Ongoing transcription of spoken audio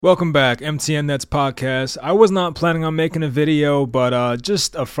Welcome back, MTN Nets podcast. I was not planning on making a video, but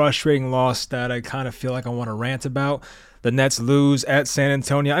just a frustrating loss that I kind of feel like I want to rant about. The Nets lose at San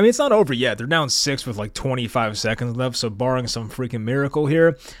Antonio. I mean, it's not over yet. They're down 6 with like 25 seconds left, so barring some freaking miracle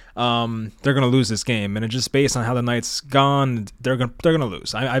here, they're going to lose this game. And just based on how the night's gone, they're gonna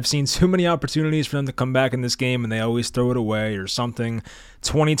lose. I've seen too many opportunities for them to come back in this game, and they always throw it away or something.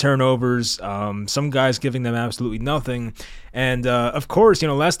 20 turnovers, some guys giving them absolutely nothing. And, of course,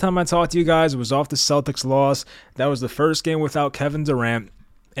 last time I talked to you guys, it was off the Celtics loss. That was the first game without Kevin Durant.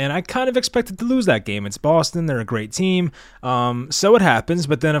 And I kind of expected to lose that game. It's Boston. They're a great team. So it happens.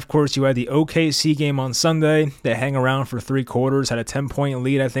 But then, of course, you had the OKC game on Sunday. They hang around for 3 quarters, had a 10-point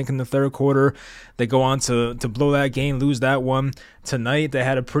lead, I think, in the third quarter. They go on to blow that game, lose that one. Tonight, they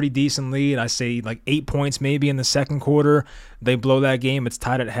had a pretty decent lead. I say like 8 points maybe in the second quarter. They blow that game. It's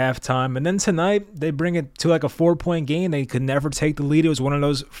tied at halftime. And then tonight, they bring it to like a 4-point game. They could never take the lead. It was one of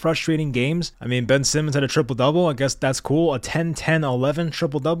those frustrating games. I mean, Ben Simmons had a triple-double. I guess that's cool. A 10-10-11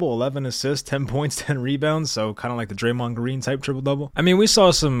 triple-double, 11 assists, 10 points, 10 rebounds. So kind of like the Draymond Green type triple-double. I mean, we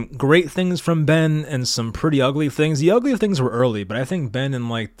saw some great things from Ben and some pretty ugly things. The ugly things were early, but I think Ben in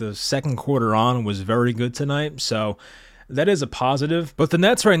like the second quarter on was very good tonight. So that is a positive. But the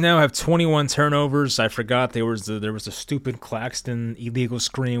Nets right now have 21 turnovers. I forgot there was a stupid Claxton illegal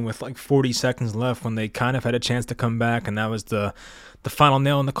screen with like 40 seconds left when they kind of had a chance to come back, and that was the final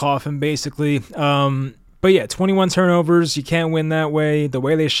nail in the coffin, basically. But yeah, 21 turnovers. You can't win that way. The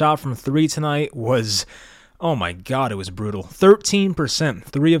way they shot from 3 tonight was, oh my God, it was brutal. 13%,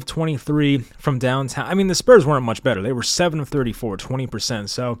 3 of 23 from downtown. I mean, the Spurs weren't much better. They were 7 of 34, 20%.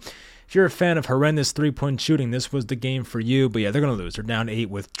 So if you're a fan of horrendous three-point shooting, this was the game for you. But yeah, they're going to lose. They're down 8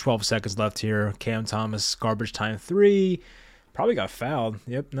 with 12 seconds left here. Cam Thomas, garbage time 3. Probably got fouled.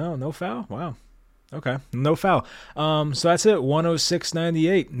 Yep, no foul? Wow. Okay, no foul. So that's it,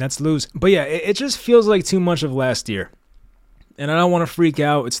 106-98. Nets lose. But yeah, it just feels like too much of last year. And I don't want to freak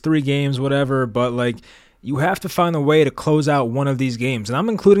out. It's 3 games, whatever. But like, you have to find a way to close out one of these games. And I'm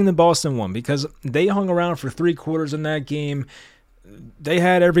including the Boston one because they hung around for 3 quarters in that game. They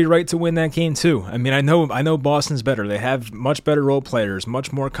had every right to win that game too. I mean, I know Boston's better. They have much better role players,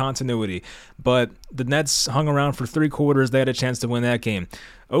 much more continuity. But the Nets hung around for 3 quarters. They had a chance to win that game.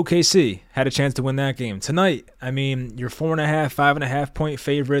 OKC had a chance to win that game. Tonight, I mean, you're 4.5, 5.5 point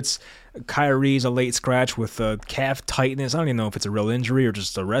favorites. Kyrie's a late scratch with calf tightness. I don't even know if it's a real injury or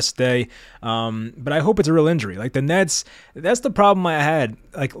just a rest day. But I hope it's a real injury. Like the Nets, that's the problem I had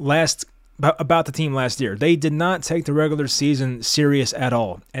like about the team last year. They did not take the regular season serious at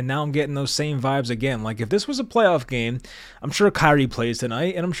all. And now I'm getting those same vibes again. Like if this was a playoff game, I'm sure Kyrie plays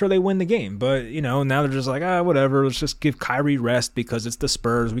tonight and I'm sure they win the game. But, now they're just like, whatever. Let's just give Kyrie rest because it's the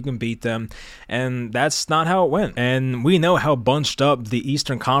Spurs. We can beat them. And that's not how it went. And we know how bunched up the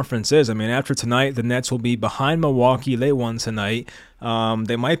Eastern Conference is. I mean, after tonight, the Nets will be behind Milwaukee. They won tonight.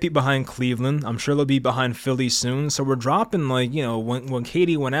 They might be behind Cleveland. I'm sure they'll be behind Philly soon. So we're dropping when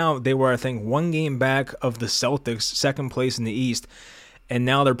KD went out, they were, I think, 1 game back of the Celtics, second place in the East. And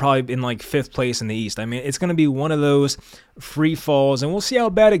now they're probably in like 5th place in the East. I mean, it's going to be one of those free falls, and we'll see how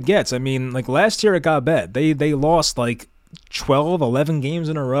bad it gets. I mean, like last year it got bad. They lost like 12, 11 games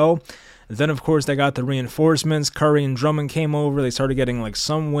in a row. Then, of course, they got the reinforcements. Curry and Drummond came over. They started getting like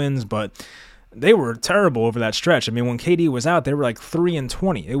some wins, but they were terrible over that stretch. I mean, when KD was out, they were like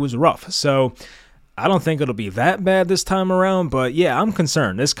 3-20. It was rough. So I don't think it'll be that bad this time around, but yeah, I'm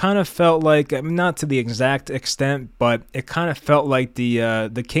concerned. This kind of felt like, not to the exact extent, but it kind of felt like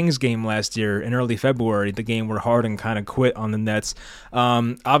the Kings game last year in early February, the game where Harden kind of quit on the Nets.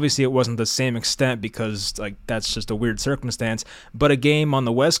 Obviously, it wasn't the same extent because like that's just a weird circumstance, but a game on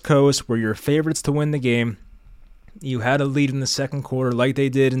the West Coast where you're favorites to win the game. You had a lead in the second quarter like they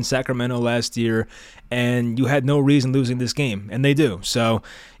did in Sacramento last year, and you had no reason losing this game, and they do. So,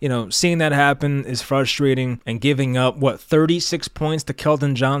 seeing that happen is frustrating, and giving up, 36 points to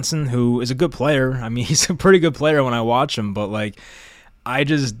Keldon Johnson, who is a good player. I mean, he's a pretty good player when I watch him, but like,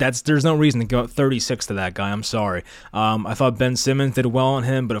 there's no reason to go up 36 to that guy. I'm sorry. I thought Ben Simmons did well on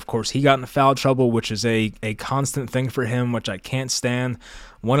him, but of course he got in foul trouble, which is a constant thing for him, which I can't stand.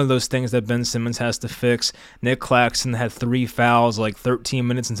 One of those things that Ben Simmons has to fix. Nick Claxton had 3 fouls like 13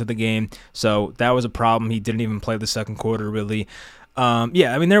 minutes into the game, so that was a problem. He didn't even play the second quarter, really. I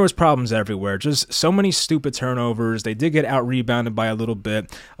mean, there was problems everywhere. Just so many stupid turnovers. They did get out-rebounded by a little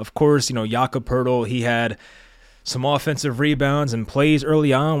bit. Of course, Jakob Poeltl, he had some offensive rebounds and plays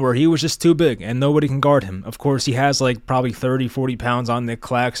early on where he was just too big and nobody can guard him. Of course, he has like probably 30, 40 pounds on Nick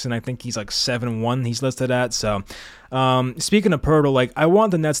Claxton. I think he's like 7'1" he's listed at. So speaking of Poeltl, like, I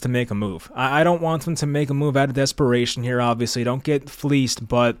want the Nets to make a move. I don't want them to make a move out of desperation here, obviously. Don't get fleeced,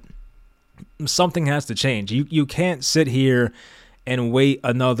 but something has to change. You can't sit here and wait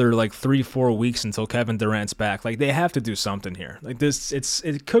another like 3-4 weeks until Kevin Durant's back. Like, they have to do something here. Like, this,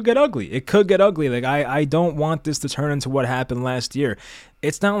 it could get ugly. It could get ugly. Like, I don't want this to turn into what happened last year.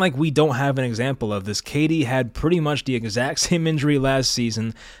 It's not like we don't have an example of this. KD had pretty much the exact same injury last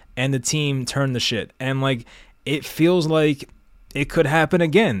season, and the team turned the shit. And like, it feels like it could happen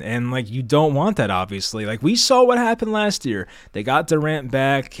again, and like, you don't want that, obviously. Like, we saw what happened last year. They got Durant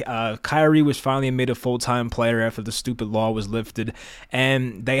back. Kyrie was finally made a full-time player after the stupid law was lifted,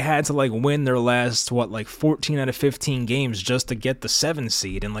 and they had to like win their last 14 out of 15 games just to get the 7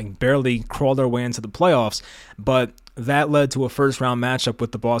 seed and like barely crawl their way into the playoffs. But that led to a first-round matchup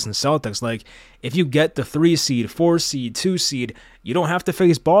with the Boston Celtics. Like, if you get the 3 seed, 4 seed, 2 seed, you don't have to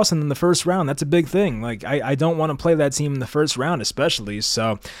face Boston in the first round. That's a big thing. Like, I don't want to play that team in the first round, especially.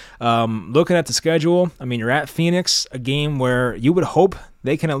 So, looking at the schedule, I mean, you're at Phoenix, a game where you would hope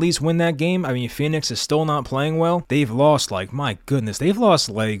they can at least win that game. I mean, Phoenix is still not playing well. They've lost, like, my goodness, they've lost,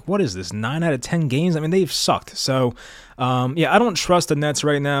 like, what is this, 9 out of 10 games? I mean, they've sucked. So, yeah, I don't trust the Nets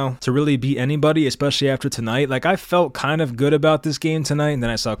right now to really beat anybody, especially after tonight. Like, I felt kind of good about this game tonight, and then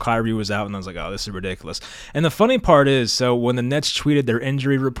I saw Kyrie was out, and I was like, oh, this is ridiculous. And the funny part is, so when the Nets tweeted their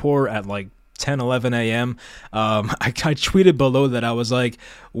injury report at, like, 10-11 a.m. I tweeted below that I was like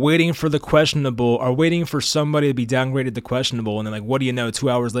waiting for the questionable, or waiting for somebody to be downgraded to questionable, and then like, what do you know, 2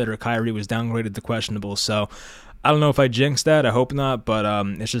 hours later Kyrie was downgraded to questionable. So I don't know if I jinxed that, I hope not, but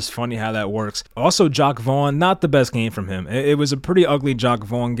it's just funny how that works. Also, Jacque Vaughn, not the best game from him. It was a pretty ugly Jacque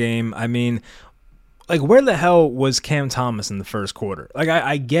Vaughn game. I mean, like, where the hell was Cam Thomas in the first quarter? Like,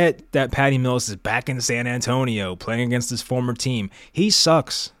 I get that Patty Mills is back in San Antonio playing against his former team. He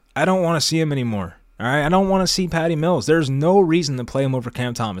sucks. I don't want to see him anymore. All right, I don't want to see Patty Mills. There's no reason to play him over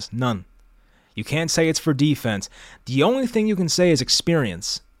Cam Thomas. None. You can't say it's for defense. The only thing you can say is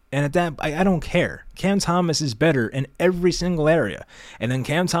experience. And at that, I don't care. Cam Thomas is better in every single area. And then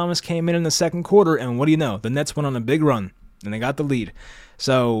Cam Thomas came in the second quarter, and what do you know? The Nets went on a big run, and they got the lead.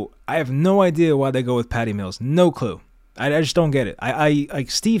 So I have no idea why they go with Patty Mills. No clue. I just don't get it. I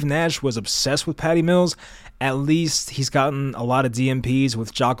like, Steve Nash was obsessed with Patty Mills. At least he's gotten a lot of DMPs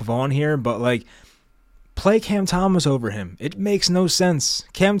with Jacque Vaughn here, but like, play Cam Thomas over him. It makes no sense.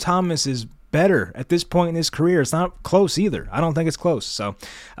 Cam Thomas is better at this point in his career. It's not close either. I don't think it's close. So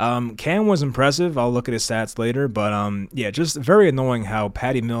Cam was impressive. I'll look at his stats later, but yeah, just very annoying how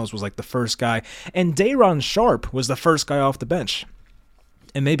Patty Mills was like the first guy, and Day'Ron Sharpe was the first guy off the bench.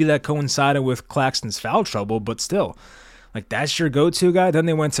 And maybe that coincided with Claxton's foul trouble, but still, like, that's your go-to guy. Then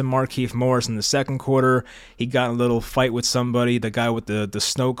they went to Markieff Morris in the second quarter. He got in a little fight with somebody, the guy with the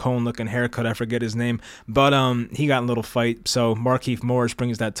snow cone-looking haircut, I forget his name. But he got in a little fight, so Markieff Morris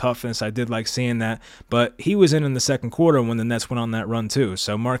brings that toughness. I did like seeing that. But he was in the second quarter when the Nets went on that run, too.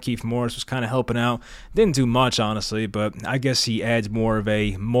 So Markieff Morris was kind of helping out. Didn't do much, honestly, but I guess he adds more of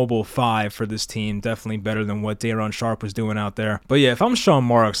a mobile 5 for this team. Definitely better than what Day'Ron Sharpe was doing out there. But yeah, if I'm Sean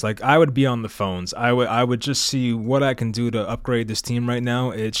Marks, like, I would be on the phones. I would just see what I can do to upgrade this team right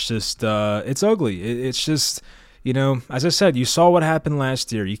now. It's just it's ugly. It's just, you know, as I said, you saw what happened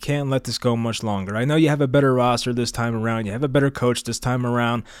last year. You can't let this go much longer. I know you have a better roster this time around. You have a better coach this time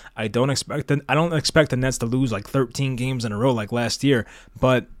around. I don't expect the Nets to lose like 13 games in a row like last year,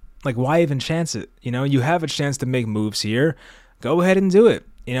 but like, why even chance it? You know, you have a chance to make moves here. Go ahead and do it.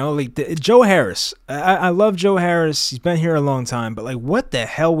 You know, like Joe Harris. I love Joe Harris. He's been here a long time, but like, what the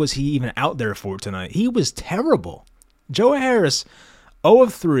hell was he even out there for tonight? He was terrible. Joe Harris, 0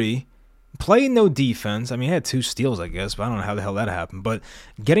 of 3, playing no defense. I mean, he had 2 steals, I guess, but I don't know how the hell that happened. But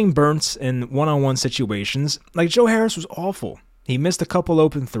getting burnt in one-on-one situations, like, Joe Harris was awful. He missed a couple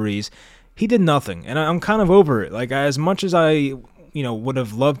open threes. He did nothing, and I'm kind of over it. Like, as much as I, would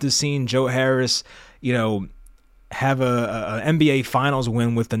have loved to seen Joe Harris, have a NBA Finals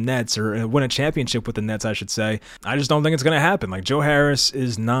win with the Nets, or win a championship with the Nets, I should say. I just don't think it's going to happen. Like, Joe Harris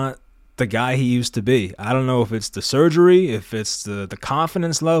is not the guy he used to be. I don't know if it's the surgery, if it's the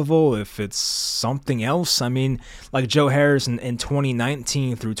confidence level, if it's something else. I mean, like, Joe Harris in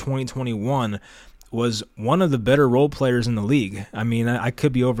 2019 through 2021 was one of the better role players in the league. I mean, I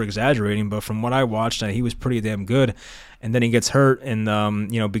could be over-exaggerating, but from what I watched, he was pretty damn good. And then he gets hurt in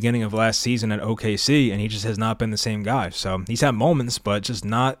beginning of last season at OKC, and he just has not been the same guy. So he's had moments, but just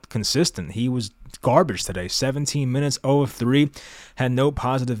not consistent. He was garbage today. 17 minutes, 0 of 3, had no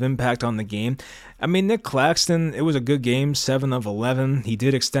positive impact on the game. I mean, Nick Claxton, it was a good game, 7 of 11. He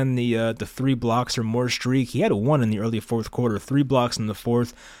did extend the 3 blocks or more streak. He had 1 in the early fourth quarter, 3 blocks in the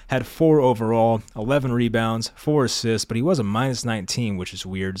fourth, had 4 overall, 11 rebounds, 4 assists, but he was a minus 19, which is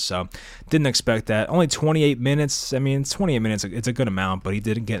weird, so didn't expect that. Only 28 minutes. I mean, it's 28 minutes. It's a good amount, but he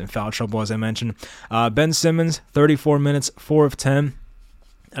didn't get in foul trouble, as I mentioned. Ben Simmons, 34 minutes, 4 of 10.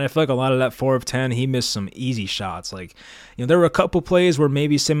 And I feel like a lot of that 4 of 10, he missed some easy shots. Like, there were a couple plays where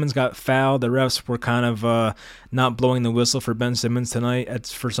maybe Simmons got fouled. The refs were kind of not blowing the whistle for Ben Simmons tonight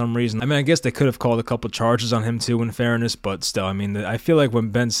for some reason. I mean, I guess they could have called a couple charges on him too, in fairness, but still, I mean, I feel like when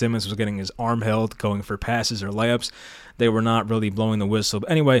Ben Simmons was getting his arm held, going for passes or layups, they were not really blowing the whistle.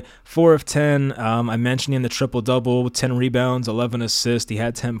 But anyway, 4 of 10. I mentioned in the triple-double, 10 rebounds, 11 assists. He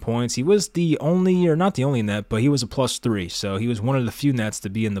had 10 points. He was the only, or not the only net, but he was a +3. So he was one of the few nets to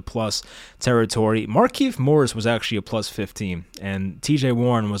be in the plus territory. Markieff Morris was actually a +15. And TJ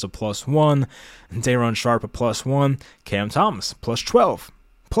Warren was a +1. And Day'Ron Sharpe a +1. Cam Thomas, +12.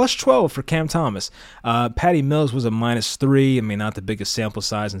 +12 for Cam Thomas. Patty Mills was a -3. I mean, not the biggest sample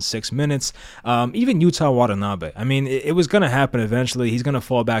size in 6 minutes. Even Yuta Watanabe. I mean, it was going to happen eventually. He's going to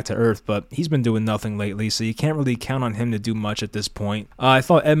fall back to earth, but he's been doing nothing lately, so you can't really count on him to do much at this point. I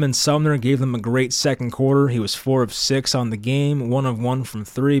thought Edmund Sumner gave them a great second quarter. He was 4 of 6 on the game, 1 of 1 from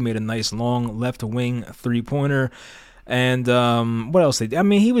 3, made a nice long left wing 3-pointer. And what else? I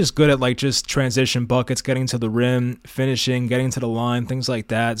mean, he was good at like just transition buckets, getting to the rim, finishing, getting to the line, things like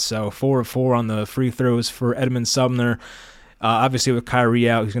that. So 4 of 4 on the free throws for Edmund Sumner. Obviously, with Kyrie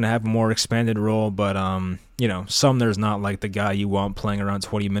out, he's going to have a more expanded role, but Sumner's not like the guy you want playing around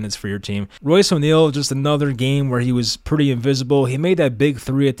 20 minutes for your team. Royce O'Neal, just another game where he was pretty invisible. He made that big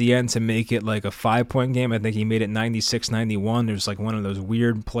 3 at the end to make it like a 5-point game. I think he made it 96-91. There's like one of those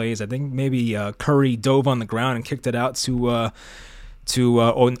weird plays. I think maybe Curry dove on the ground and kicked it out to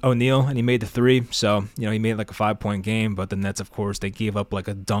O'Neal, and he made the 3. So, he made like a 5-point game, but the Nets, of course, they gave up like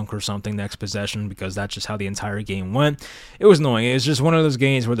a dunk or something next possession because that's just how the entire game went. It was annoying. It was just one of those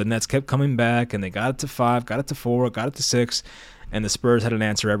games where the Nets kept coming back, and they got it to 5, got it to 4, got it to 6, and the Spurs had an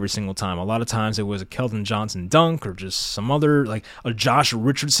answer every single time. A lot of times it was a Keldon Johnson dunk or just some other, like a Josh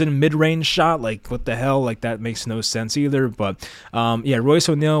Richardson mid-range shot. Like, what the hell? Like, that makes no sense either. But, Royce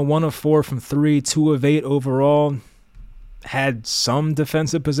O'Neal, 1 of 4 from 3, 2 of 8 overall. Had some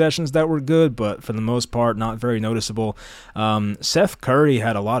defensive possessions that were good, but for the most part, not very noticeable. Seth Curry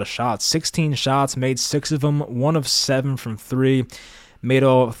had a lot of shots, 16 shots, made 6 of them, 1 of 7 from 3, made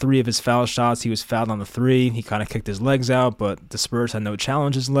all 3 of his foul shots. He was fouled on the 3. He kind of kicked his legs out, but the Spurs had no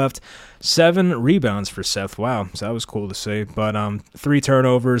challenges left. 7 rebounds for Seth. Wow, so that was cool to see. But 3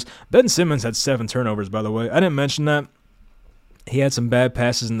 turnovers. Ben Simmons had 7 turnovers, by the way. I didn't mention that. He had some bad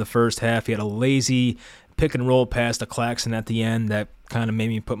passes in the first half. He had a lazy pick and roll pass to Claxton at the end that kind of made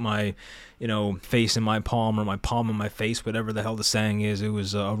me put my, face in my palm or my palm in my face, whatever the hell the saying is. It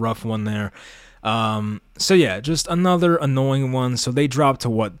was a rough one there. Just another annoying one. So they dropped to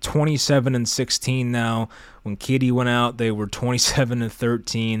 27-16 now. When KD went out, they were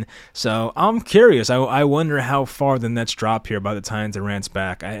 27-13. So I'm curious. I wonder how far the Nets drop here by the time Durant's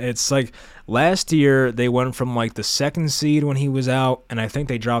back. It's like last year they went from like the 2nd seed when he was out, and I think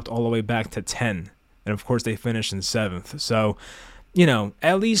they dropped all the way back to 10. And, of course, they finished in 7th. So,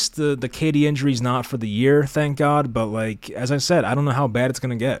 at least the KD injury's not for the year, thank God. But, like, as I said, I don't know how bad it's going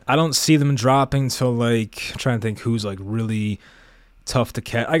to get. I don't see them dropping till, like, I'm trying to think who's, like, really tough to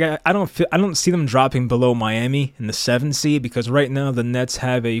catch. I don't see them dropping below Miami in the 7th seed because right now the Nets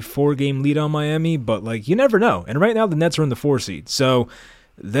have a 4-game lead on Miami. But, like, you never know. And right now the Nets are in the 4 seed. So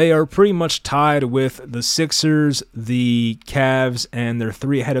they are pretty much tied with the Sixers, the Cavs, and they're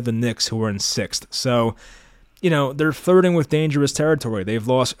 3 ahead of the Knicks, who are in 6th. So, they're flirting with dangerous territory. They've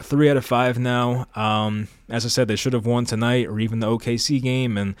lost 3 out of 5 now. As I said, they should have won tonight or even the OKC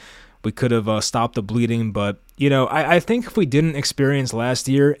game, and we could have stopped the bleeding. But, I think if we didn't experience last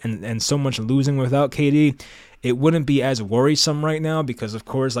year and so much losing without KD, it wouldn't be as worrisome right now because, of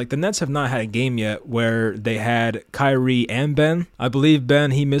course, like the Nets have not had a game yet where they had Kyrie and Ben. I believe Ben,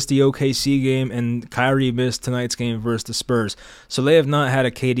 he missed the OKC game, and Kyrie missed tonight's game versus the Spurs. So they have not had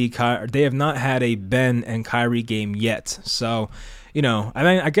they have not had a Ben and Kyrie game yet. So,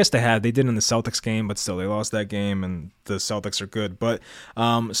 I guess they had. They did in the Celtics game, but still, they lost that game, and the Celtics are good. But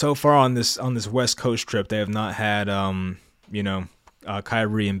so far on this West Coast trip, they have not had,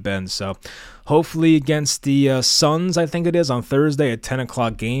 Kyrie and Ben. So hopefully against the Suns, I think it is, on Thursday, a 10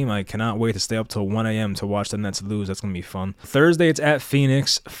 o'clock game. I cannot wait to stay up till 1 a.m. to watch the Nets lose. That's going to be fun. Thursday, it's at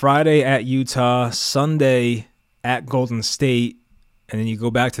Phoenix. Friday, at Utah. Sunday, at Golden State. and then you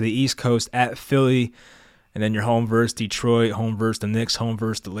go back to the East Coast at Philly, and then you're home versus Detroit, home versus the Knicks, home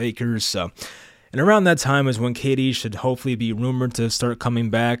versus the Lakers. So, and around that time is when KD should hopefully be rumored to start coming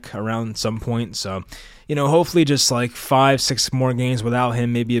back around some point. So, hopefully just like 5-6 more games without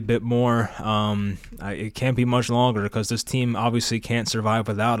him, maybe a bit more. It can't be much longer because this team obviously can't survive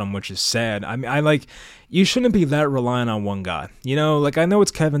without him, which is sad. I mean, you shouldn't be that reliant on one guy. I know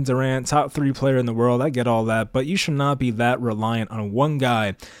it's Kevin Durant, top 3 player in the world. I get all that, but you should not be that reliant on one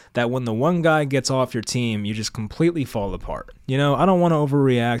guy that when the one guy gets off your team, you just completely fall apart. I don't want to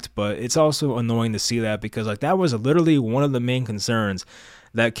overreact, but it's also annoying to see that because that was literally one of the main concerns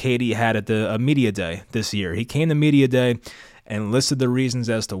that KD had at the media day this year. He came to media day and listed the reasons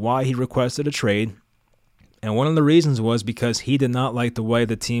as to why he requested a trade. And one of the reasons was because he did not like the way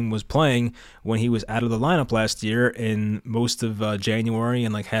the team was playing when he was out of the lineup last year in most of January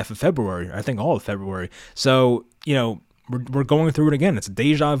and half of February. I think all of February. So, we're going through it again. It's a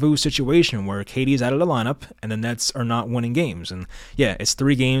deja vu situation where KD's out of the lineup and the Nets are not winning games. And yeah, it's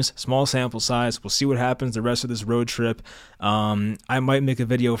 3 games, small sample size. We'll see what happens the rest of this road trip. I might make a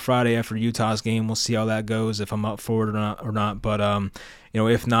video Friday after Utah's game. We'll see how that goes, if I'm up for it or not. But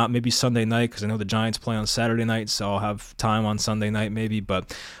if not, maybe Sunday night, because I know the Giants play on Saturday night, so I'll have time on Sunday night maybe,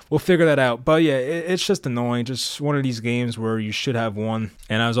 but we'll figure that out. But yeah, it's just annoying. Just one of these games where you should have won.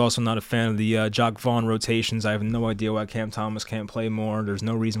 And I was also not a fan of the Jacque Vaughn rotations. I have no idea why Cam Thomas can't play more. There's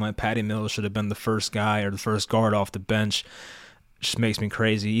no reason why Patty Mills should have been the first guy or the first guard off the bench. Just makes me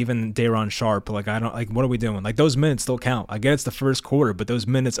crazy. Even Day'Ron Sharpe, what are we doing? Those minutes still count. I get it's the first quarter, but those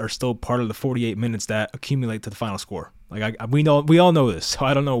minutes are still part of the 48 minutes that accumulate to the final score. We all know this, so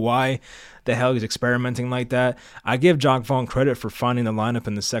I don't know why the hell he's experimenting like that. I give Jacque Vaughn credit for finding the lineup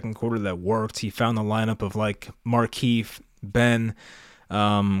in the second quarter that worked. He found the lineup of Markieff, Ben,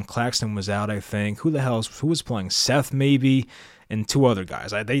 Claxton was out, I think. Who was playing? Seth maybe. And 2 other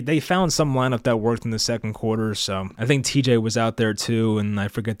guys. They found some lineup that worked in the second quarter, so I think TJ was out there too, and I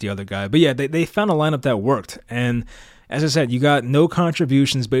forget the other guy. But yeah, they found a lineup that worked. And as I said, you got no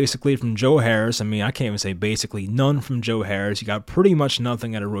contributions basically from Joe Harris. I mean, I can't even say basically, none from Joe Harris. You got pretty much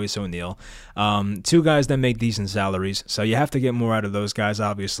nothing out of Royce O'Neal. 2 guys that make decent salaries, so you have to get more out of those guys,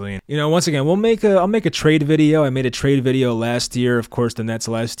 obviously. Once again, I'll make a trade video. I made a trade video last year. Of course, the Nets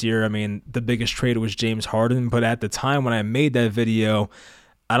last year, the biggest trade was James Harden, but at the time when I made that video,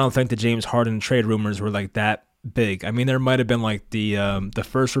 I don't think the James Harden trade rumors were that big. There might have been the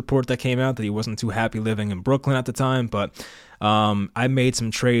first report that came out that he wasn't too happy living in Brooklyn at the time, but I made some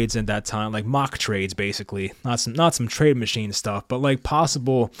trades at that time, mock trades basically, not some trade machine stuff, but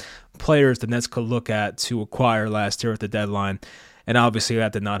possible players the Nets could look at to acquire last year at the deadline. And obviously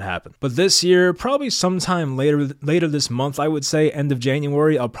that did not happen. But this year, probably sometime later this month, I would say end of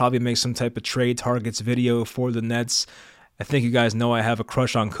January, I'll probably make some type of trade targets video for the Nets. I think you guys know I have a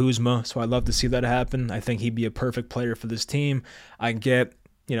crush on Kuzma, so I'd love to see that happen. I think he'd be a perfect player for this team. I get,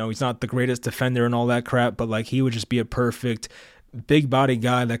 he's not the greatest defender and all that crap, but he would just be a perfect big body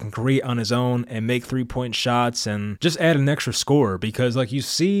guy that can create on his own and make 3-point shots and just add an extra scorer because you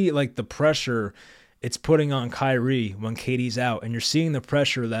see the pressure it's putting on Kyrie when KD's out, and you're seeing the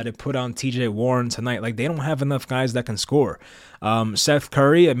pressure that it put on TJ Warren tonight. They don't have enough guys that can score. Seth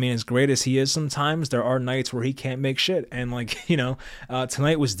Curry, as great as he is sometimes, there are nights where he can't make shit. And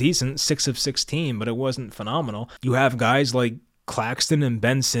tonight was decent, 6 of 16, but it wasn't phenomenal. You have guys like Claxton and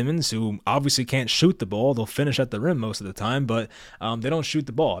Ben Simmons, who obviously can't shoot the ball. They'll finish at the rim most of the time, but they don't shoot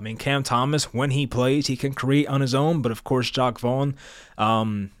the ball. Cam Thomas, when he plays, he can create on his own, but of course Jacque Vaughn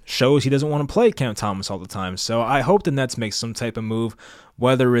shows he doesn't want to play Cam Thomas all the time. So I hope the Nets make some type of move,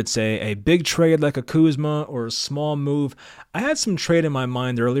 whether it's a big trade like a Kuzma or a small move. I had some trade in my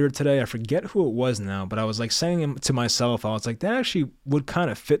mind earlier today. I forget who it was now, but I was saying to myself, I was that actually would kind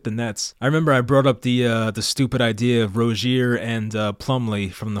of fit the Nets. I remember I brought up the stupid idea of Rozier and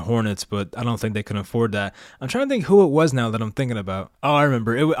Plumlee from the Hornets, but I don't think they can afford that. I'm trying to think who it was now that I'm thinking about. Oh, I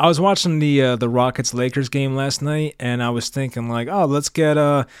remember. I was watching the Rockets-Lakers game last night, and I was thinking let's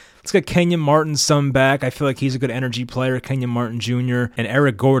get Kenyon Martin's son back. I feel like he's a good energy player, Kenyon Martin Jr. and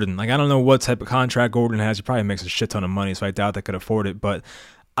Eric Gordon. I don't know what type of contract Gordon has. He probably makes a shit ton of money, so I doubt they could afford it. But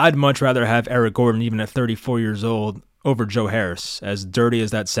I'd much rather have Eric Gordon, even at 34 years old, over Joe Harris, as dirty as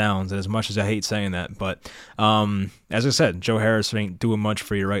that sounds and as much as I hate saying that. But as I said, Joe Harris ain't doing much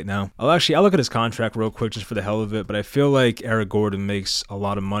for you right now. I'll look at his contract real quick just for the hell of it, but I feel like Eric Gordon makes a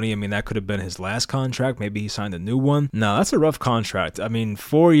lot of money. That could have been his last contract. Maybe he signed a new one. No, that's a rough contract.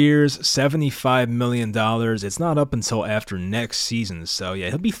 4 years, $75 million. It's not up until after next season. So yeah,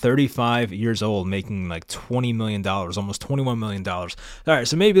 he'll be 35 years old making $20 million, almost $21 million. All right,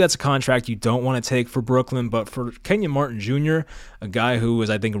 so maybe that's a contract you don't want to take for Brooklyn, but for Kenyon Martin Jr., a guy who was,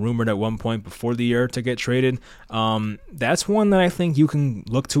 I think, rumored at one point before the year to get traded, that's one that I think you can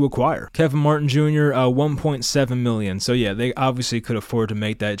look to acquire. Kevin Martin Jr., $1.7 million. So yeah, they obviously could afford to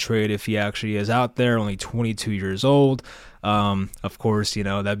make that trade if he actually is out there, only 22 years old. Of course,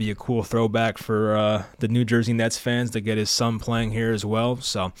 that'd be a cool throwback for the New Jersey Nets fans to get his son playing here as well.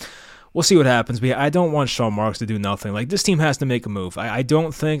 So we'll see what happens. But yeah, I don't want Sean Marks to do nothing. Like, this team has to make a move. I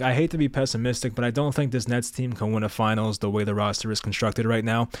hate to be pessimistic, but I don't think this Nets team can win a finals the way the roster is constructed right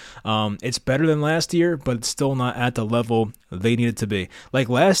now. It's better than last year, but it's still not at the level they need it to be. Like,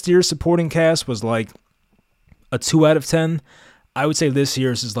 last year's supporting cast was like a 2 out of 10. I would say this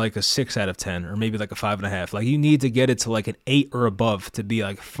year's is like a 6 out of 10, or maybe like a 5.5. Like, you need to get it to like an 8 or above to be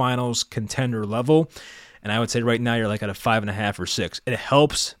like finals contender level. And I would say right now you're like at a 5.5 or 6. It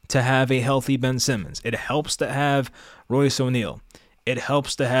helps to have a healthy Ben Simmons. It helps to have Royce O'Neal. It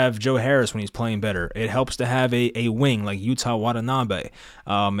helps to have Joe Harris when he's playing better. It helps to have a wing like Yuta Watanabe.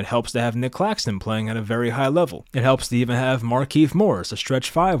 It helps to have Nick Claxton playing at a very high level. It helps to even have Markieff Morris, a stretch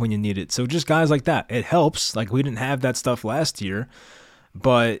 5 when you need it. So just guys like that. It helps. Like, we didn't have that stuff last year,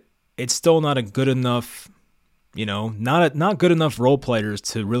 but it's still not a good enough, not good enough role players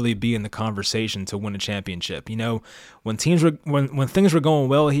to really be in the conversation to win a championship. When things were going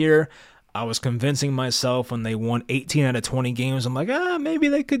well here, I was convincing myself when they won 18 out of 20 games, I'm like, maybe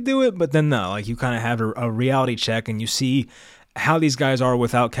they could do it. But then no, like, you kind of have a reality check and you see how these guys are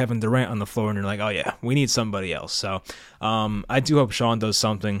without Kevin Durant on the floor, and you're like, oh yeah, we need somebody else. So I do hope Sean does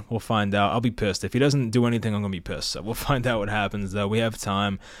something. We'll find out. I'll be pissed. If he doesn't do anything, I'm going to be pissed. So we'll find out what happens, though. We have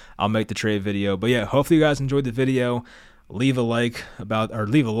time. I'll make the trade video. But yeah, hopefully you guys enjoyed the video. Leave a like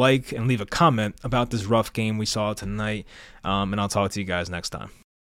and leave a comment about this rough game we saw tonight. And I'll talk to you guys next time.